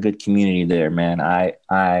channel. We got a good community there, man. I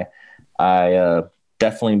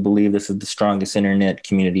definitely believe this is the strongest internet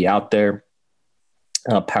community out there.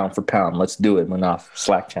 Pound for pound. Let's do it. Manaf,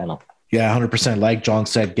 Slack channel. Yeah, 100%. Like Jong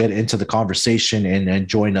said, get into the conversation and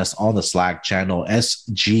join us on the Slack channel,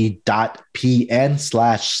 sg.pn/Slack.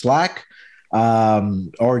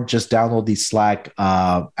 Or just download the Slack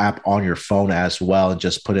app on your phone as well and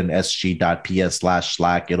just put in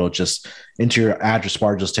sg.ps/Slack. It'll just into your address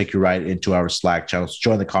bar, just take you right into our Slack channel. So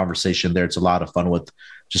join the conversation there. It's a lot of fun with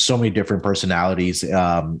just so many different personalities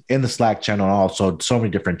in the Slack channel, and also so many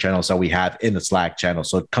different channels that we have in the Slack channel.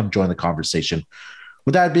 So come join the conversation.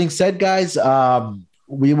 With that being said, guys,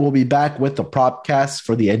 we will be back with the Propcast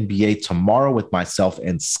for the NBA tomorrow with myself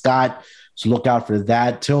and Scott. So look out for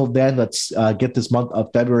that. Till then, let's get this month of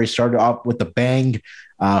February started off with a bang.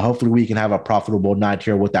 Hopefully we can have a profitable night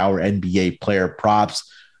here with our NBA player props.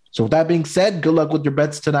 So with that being said, good luck with your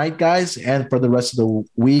bets tonight, guys. And for the rest of the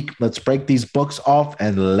week, let's break these books off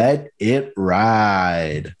and let it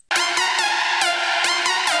ride.